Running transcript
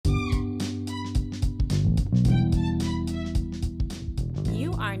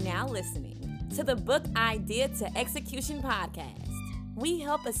are now listening to the Book Idea to Execution podcast. We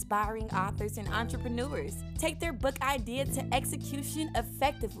help aspiring authors and entrepreneurs take their book idea to execution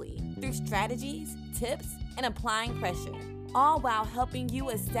effectively through strategies, tips, and applying pressure, all while helping you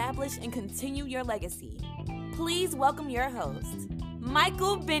establish and continue your legacy. Please welcome your host,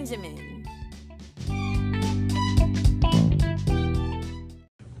 Michael Benjamin.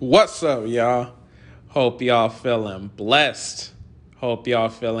 What's up, y'all? Hope y'all feeling blessed. Hope y'all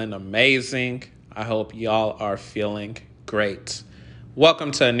feeling amazing. I hope y'all are feeling great.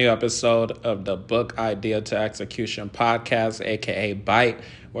 Welcome to a new episode of the Book Idea to Execution podcast, aka Bite,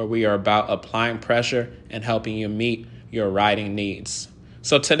 where we are about applying pressure and helping you meet your writing needs.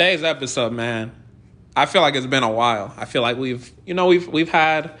 So today's episode, man, I feel like it's been a while. I feel like we've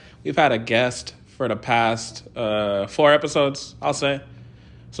had a guest for the past 4 episodes, I'll say.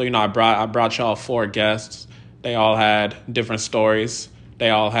 So, I brought y'all 4 guests. They all had different stories.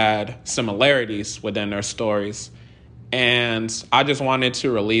 They all had similarities within their stories. And I just wanted to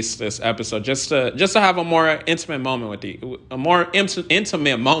release this episode just to have a more intimate moment with you,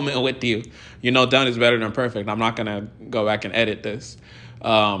 intimate moment with you. Done is better than perfect. I'm not going to go back and edit this.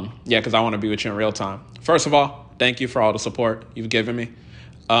 Because I want to be with you in real time. First of all, thank you for all the support you've given me.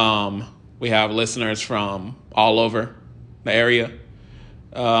 We have listeners from all over the area.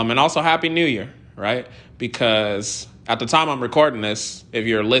 And also Happy New Year, right? Because at the time I'm recording this, if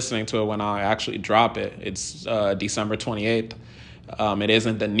you're listening to it when I actually drop it, it's December 28th. It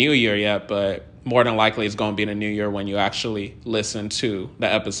isn't the new year yet, but more than likely it's going to be the new year when you actually listen to the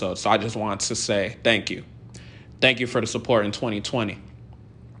episode. So I just want to say thank you. Thank you for the support in 2020.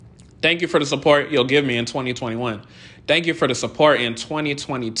 Thank you for the support you'll give me in 2021. Thank you for the support in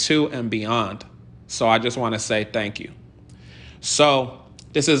 2022 and beyond. So I just want to say thank you. So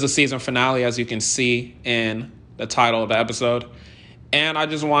this is the season finale, as you can see in the title of the episode. And I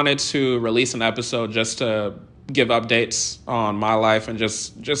just wanted to release an episode just to give updates on my life and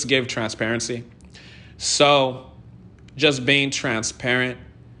just give transparency. So just being transparent,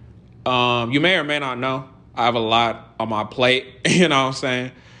 you may or may not know, I have a lot on my plate, you know what I'm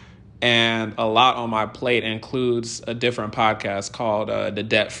saying? And a lot on my plate includes a different podcast called the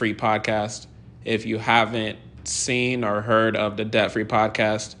Debt Free Podcast. If you haven't seen or heard of the Debt Free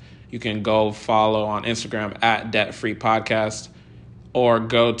Podcast, you can go follow on Instagram at Debt Free Podcast or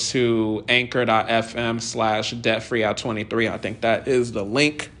go to anchor.fm/debtfree@23. I think that is the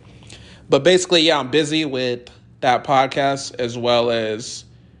link. But basically, I'm busy with that podcast as well as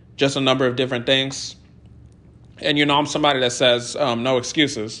just a number of different things. And, I'm somebody that says no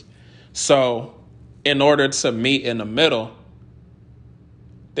excuses. So in order to meet in the middle,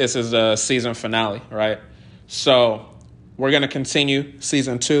 this is the season finale, right? So we're going to continue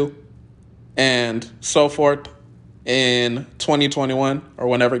season 2 and so forth in 2021 or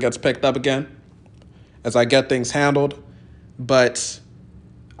whenever it gets picked up again as I get things handled. But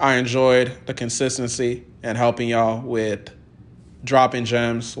I enjoyed the consistency and helping y'all with dropping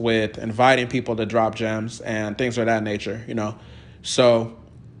gems, with inviting people to drop gems and things of that nature, So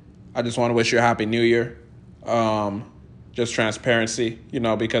I just want to wish you a happy new year. Just transparency,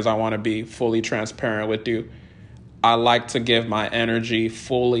 because I want to be fully transparent with you. I like to give my energy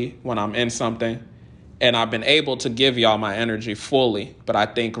fully when I'm in something, and I've been able to give y'all my energy fully, but I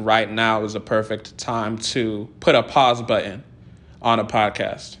think right now is a perfect time to put a pause button on a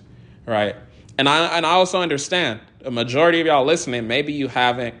podcast, right? And I also understand the majority of y'all listening, maybe you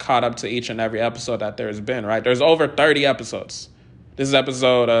haven't caught up to each and every episode that there's been, right? There's over 30 episodes. This is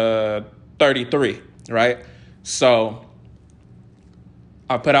episode 33, right? So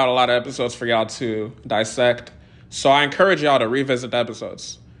I put out a lot of episodes for y'all to dissect. So I encourage y'all to revisit the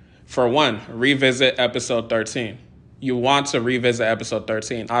episodes. For one, revisit episode 13. You want to revisit episode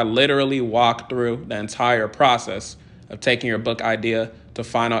 13. I literally walked through the entire process of taking your book idea to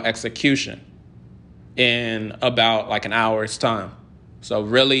final execution in about like an hour's time. So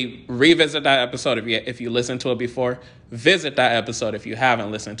really revisit that episode if you listened to it before. Visit that episode if you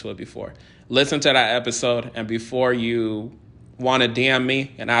haven't listened to it before. Listen to that episode, and before you want to DM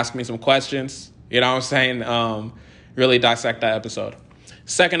me and ask me some questions, really dissect that episode.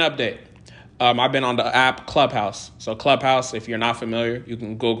 Second update. I've been on the app Clubhouse. So Clubhouse, if you're not familiar, you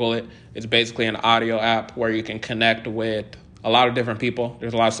can Google it. It's basically an audio app where you can connect with a lot of different people.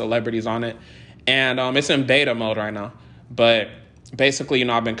 There's a lot of celebrities on it. And it's in beta mode right now. But basically,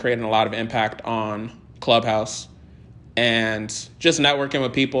 I've been creating a lot of impact on Clubhouse and just networking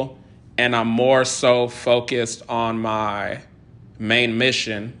with people. And I'm more so focused on my main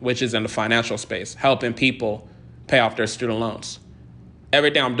mission, which is in the financial space, helping people pay off their student loans.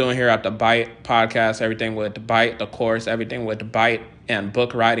 Everything I'm doing here at the Bite podcast, everything with Bite, the course, everything with Bite and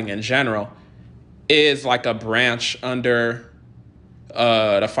book writing in general is like a branch under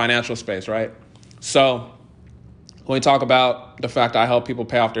the financial space, right? So when we talk about the fact I help people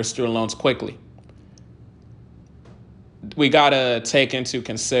pay off their student loans quickly, we got to take into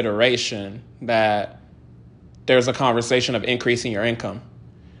consideration that there's a conversation of increasing your income.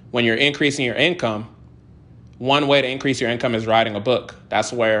 When you're increasing your income, one way to increase your income is writing a book.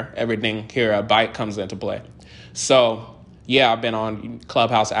 That's where everything here at Byte comes into play. So yeah, I've been on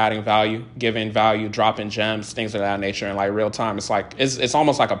Clubhouse adding value, giving value, dropping gems, things of that nature in like real time. It's like, it's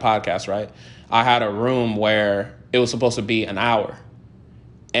almost like a podcast, right? I had a room where it was supposed to be an hour,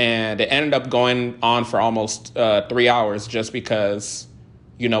 and it ended up going on for almost 3 hours just because,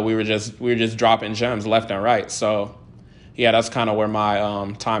 we were just dropping gems left and right. So yeah, that's kind of where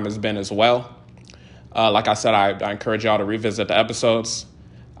my time has been as well. Like I said, I encourage y'all to revisit the episodes.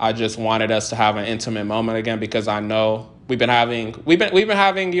 I just wanted us to have an intimate moment again, because I know we've been having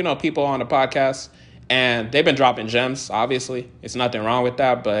people on the podcast, and they've been dropping gems. Obviously, it's nothing wrong with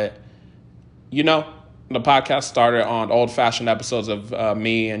that, but the podcast started on old-fashioned episodes of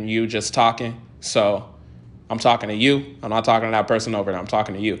me and you just talking. So I'm talking to you. I'm not talking to that person over there. I'm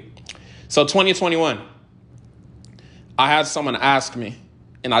talking to you. So 2021, I had someone ask me,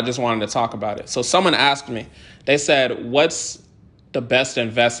 and I just wanted to talk about it. So someone asked me, they said, what's the best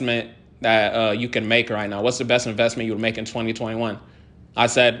investment that you can make right now? What's the best investment you would make in 2021? I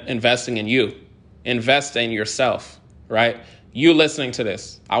said, investing in you. Invest in yourself, right? You listening to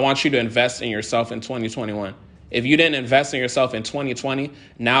this, I want you to invest in yourself in 2021. If you didn't invest in yourself in 2020,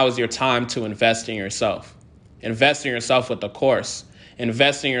 now is your time to invest in yourself. Invest in yourself with a course.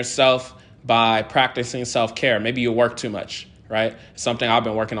 Invest in yourself by practicing self-care. Maybe you work too much, right? Something I've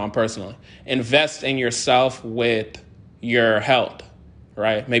been working on personally. Invest in yourself with your health,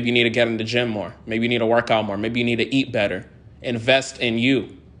 right? Maybe you need to get in the gym more. Maybe you need to work out more. Maybe you need to eat better. Invest in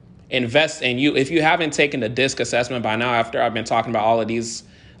you. Invest in you. If you haven't taken the DISC assessment by now, after I've been talking about all of these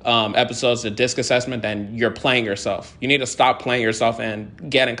episodes of DISC assessment, then you're playing yourself. You need to stop playing yourself and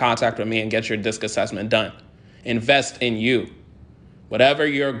get in contact with me and get your DISC assessment done. Invest in you. Whatever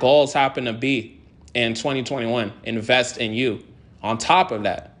your goals happen to be in 2021, invest in you. On top of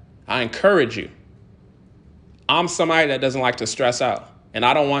that, I encourage you. I'm somebody that doesn't like to stress out, and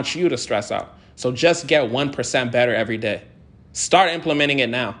I don't want you to stress out. So just get 1% better every day. Start implementing it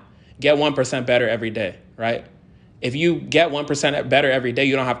now. Get 1% better every day, right? If you get 1% better every day,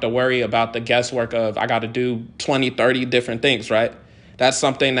 you don't have to worry about the guesswork of I got to do 20, 30 different things, right? That's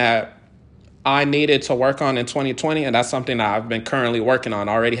something that I needed to work on in 2020, and that's something that I've been currently working on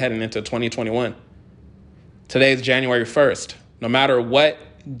already heading into 2021. Today is January 1st. No matter what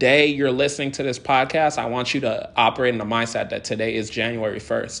day you're listening to this podcast, I want you to operate in the mindset that today is January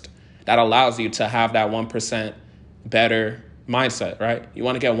 1st. That allows you to have that 1% better mindset, right? You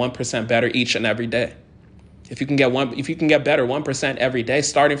want to get 1% better each and every day. If you can get better 1% every day,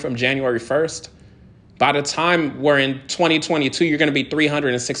 starting from January 1st, by the time we're in 2022, you're going to be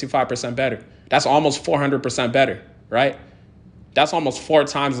 365% better. That's almost 400% better, right? That's almost 4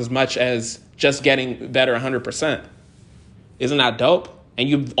 times as much as just getting better 100%. Isn't that dope? And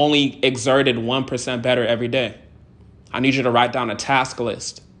you've only exerted 1% better every day. I need you to write down a task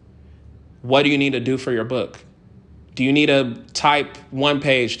list. What do you need to do for your book? Do you need to type 1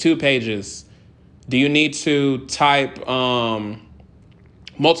 page, 2 pages? Do you need to type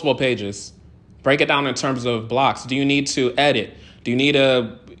multiple pages? Break it down in terms of blocks. Do you need to edit? Do you need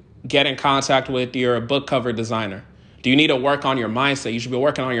to get in contact with your book cover designer? Do you need to work on your mindset? You should be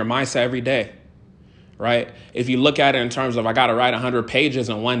working on your mindset every day, right? If you look at it in terms of I got to write 100 pages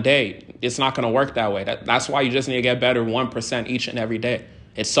in one day, it's not going to work that way. That's why you just need to get better 1% each and every day.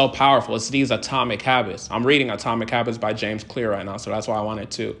 It's so powerful. It's these atomic habits. I'm reading Atomic Habits by James Clear right now, so that's why I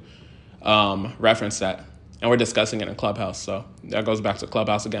wanted to reference that. And we're discussing it in Clubhouse, so that goes back to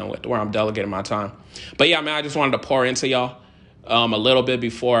Clubhouse again with where I'm delegating my time. But yeah, man, I just wanted to pour into y'all a little bit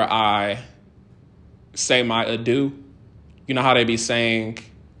before I say my adieu. You know how they be saying,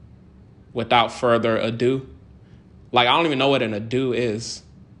 without further ado? Like, I don't even know what an adieu is.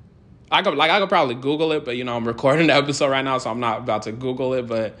 I could probably Google it, but, I'm recording the episode right now, so I'm not about to Google it.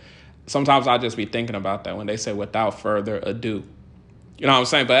 But sometimes I'll just be thinking about that when they say without further ado. You know what I'm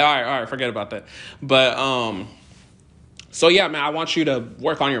saying? But all right, forget about that. But so yeah, man, I want you to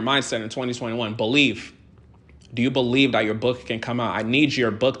work on your mindset in 2021. Believe. Do you believe that your book can come out? I need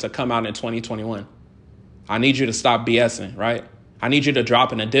your book to come out in 2021. I need you to stop BSing, right? I need you to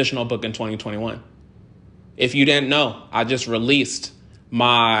drop an additional book in 2021. If you didn't know, I just released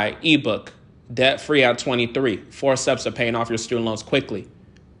my ebook, Debt Free at 23, 4 Steps to Paying Off Your Student Loans Quickly.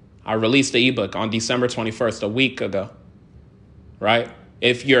 I released the ebook on December 21st, a week ago. right?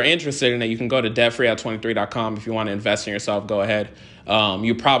 If you're interested in it, you can go to debtfreeat23.com. If you want to invest in yourself, go ahead.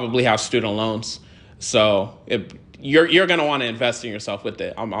 You probably have student loans. So you're going to want to invest in yourself with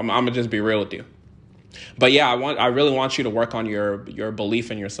it. I'm going to just be real with you. But yeah, I really want you to work on your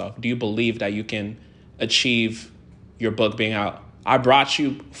belief in yourself. Do you believe that you can achieve your book being out? I brought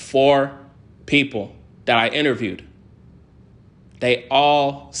you 4 people that I interviewed. They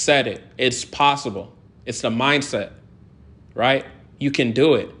all said it. It's possible. It's the mindset, right? You can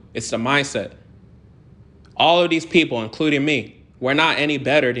do it. It's the mindset. All of these people, including me, we're not any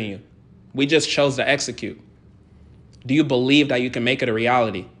better than you. We just chose to execute. Do you believe that you can make it a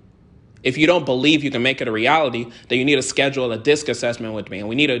reality? If you don't believe you can make it a reality, then you need to schedule a DISC assessment with me. And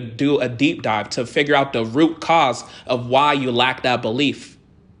we need to do a deep dive to figure out the root cause of why you lack that belief.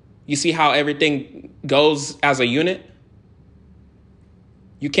 You see how everything goes as a unit?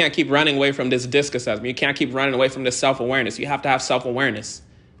 You can't keep running away from this DISC assessment. You can't keep running away from this self-awareness. You have to have self-awareness.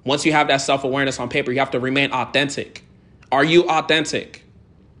 Once you have that self-awareness on paper, you have to remain authentic. Are you authentic?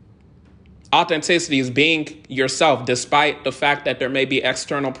 Authenticity is being yourself despite the fact that there may be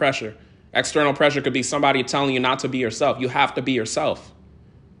external pressure. External pressure could be somebody telling you not to be yourself. You have to be yourself.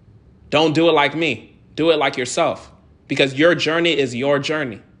 Don't do it like me. Do it like yourself, because your journey is your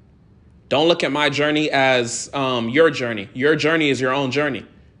journey. Don't look at my journey as your journey. Your journey is your own journey.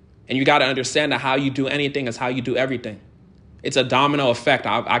 And you got to understand that how you do anything is how you do everything. It's a domino effect.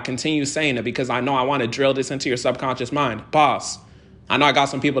 I continue saying it because I know I want to drill this into your subconscious mind. Pause. I know I got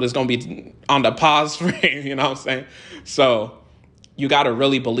some people that's going to be on the pause frame, you know what I'm saying? So you got to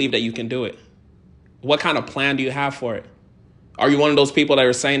really believe that you can do it. What kind of plan do you have for it? Are you one of those people that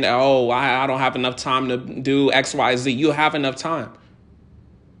are saying that, oh, I don't have enough time to do X, Y, Z? You have enough time.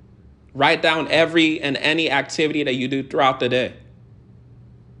 Write down every and any activity that you do throughout the day.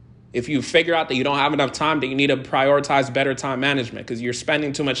 If you figure out that you don't have enough time, then you need to prioritize better time management because you're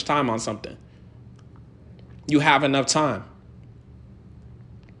spending too much time on something. You have enough time.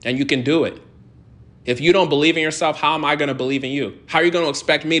 And you can do it. If you don't believe in yourself, how am I going to believe in you? How are you going to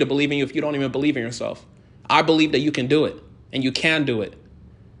expect me to believe in you if you don't even believe in yourself? I believe that you can do it, and you can do it.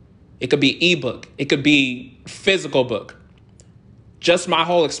 It could be ebook. It could be physical book. Just my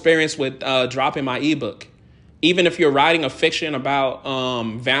whole experience with dropping my ebook. Even if you're writing a fiction about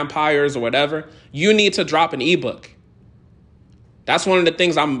vampires or whatever, you need to drop an ebook. That's one of the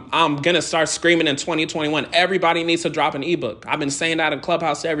things I'm going to start screaming in 2021. Everybody needs to drop an ebook. I've been saying that in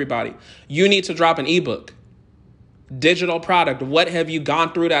Clubhouse to everybody. You need to drop an ebook. Digital product. What have you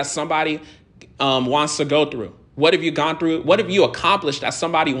gone through that somebody wants to go through? What have you gone through? What have you accomplished that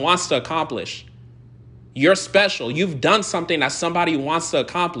somebody wants to accomplish? You're special. You've done something that somebody wants to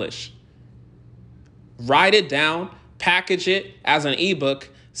accomplish. Write it down, package it as an ebook,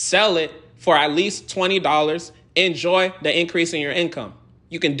 sell it for at least $20. Enjoy the increase in your income.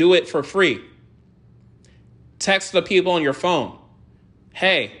 You can do it for free. Text the people on your phone.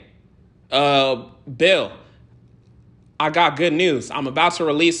 Hey, Bill, I got good news. I'm about to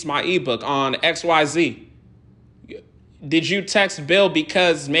release my ebook on XYZ. Did you text Bill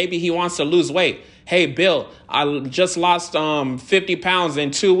because maybe he wants to lose weight? Hey, Bill, I just lost 50 pounds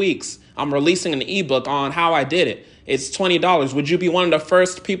in 2 weeks. I'm releasing an ebook on how I did it. It's $20. Would you be one of the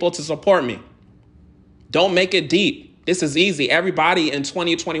first people to support me? Don't make it deep. This is easy. Everybody in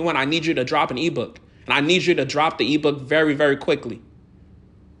 2021, I need you to drop an ebook. And I need you to drop the ebook very, very quickly.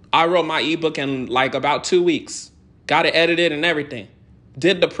 I wrote my ebook in like about 2 weeks. Got it edited and everything.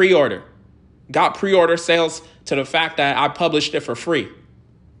 Did the pre-order. Got pre-order sales to the fact that I published it for free.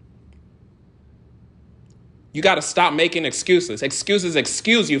 You got to stop making excuses. Excuses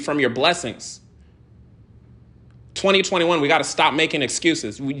excuse you from your blessings. 2021, we got to stop making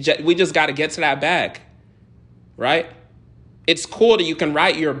excuses. We just got to get to that bag. Right? It's cool that you can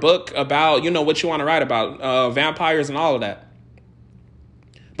write your book about, what you want to write about, vampires and all of that.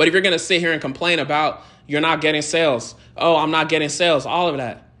 But if you're going to sit here and complain about you're not getting sales, oh, I'm not getting sales, all of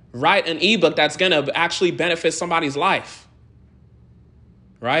that, write an ebook that's going to actually benefit somebody's life.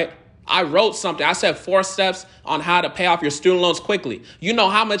 Right? I wrote something. I said 4 steps on how to pay off your student loans quickly. You know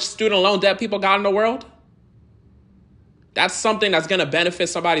how much student loan debt people got in the world? That's something that's going to benefit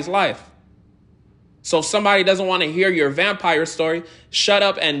somebody's life. So if somebody doesn't want to hear your vampire story, shut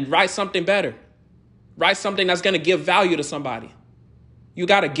up and write something better. Write something that's going to give value to somebody. You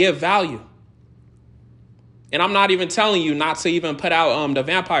got to give value. And I'm not even telling you not to even put out the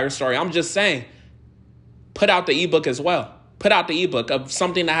vampire story. I'm just saying, put out the ebook as well. Put out the ebook of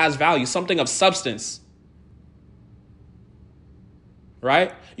something that has value, something of substance.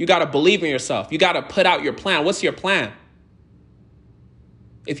 Right? You got to believe in yourself. You got to put out your plan. What's your plan?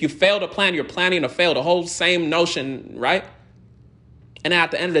 If you fail to plan, you're planning to fail. The whole same notion, right? And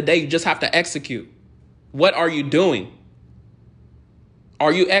at the end of the day, you just have to execute. What are you doing?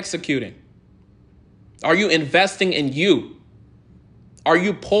 Are you executing? Are you investing in you? Are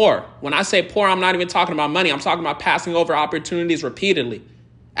you poor? When I say poor, I'm not even talking about money. I'm talking about passing over opportunities repeatedly.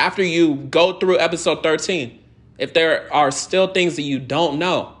 After you go through episode 13, if there are still things that you don't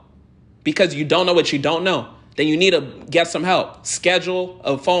know, because you don't know what you don't know, then you need to get some help. Schedule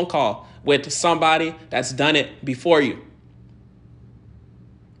a phone call with somebody that's done it before you.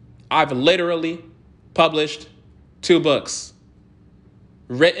 I've literally published 2 books,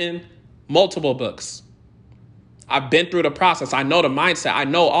 written multiple books. I've been through the process. I know the mindset. I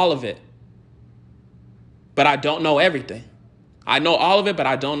know all of it. But I don't know everything. I know all of it, but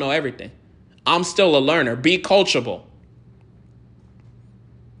I don't know everything. I'm still a learner. Be coachable.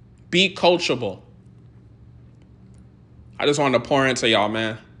 Be coachable. I just wanted to pour into y'all,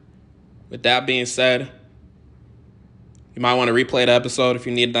 man. With that being said, you might want to replay the episode if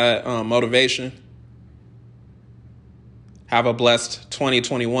you need that motivation. Have a blessed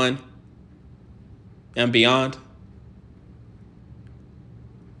 2021 and beyond.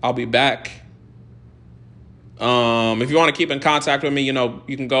 I'll be back. If you want to keep in contact with me, you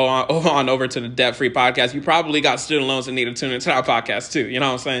can go on over to the Debt Free Podcast. You probably got student loans and need to tune into that podcast too. You know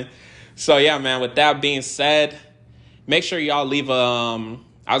what I'm saying? So yeah, man, with that being said, make sure y'all leave a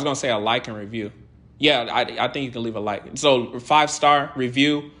like and review. Yeah, I think you can leave a like. So 5-star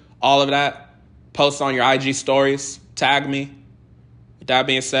review, all of that. Post on your IG stories. Tag me. With that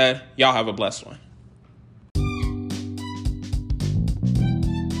being said, y'all have a blessed one.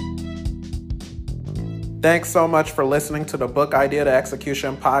 Thanks so much for listening to the Book Idea to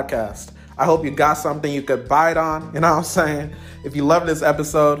Execution podcast. I hope you got something you could bite on, you know what I'm saying? If you love this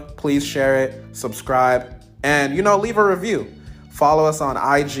episode, please share it, subscribe, and, leave a review. Follow us on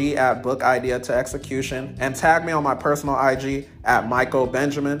IG at Book Idea to Execution, and tag me on my personal IG at Michael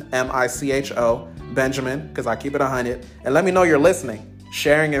Benjamin, M-I-C-H-O, Benjamin, because I keep it 100, and let me know you're listening.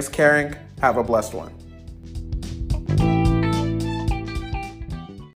 Sharing is caring. Have a blessed one.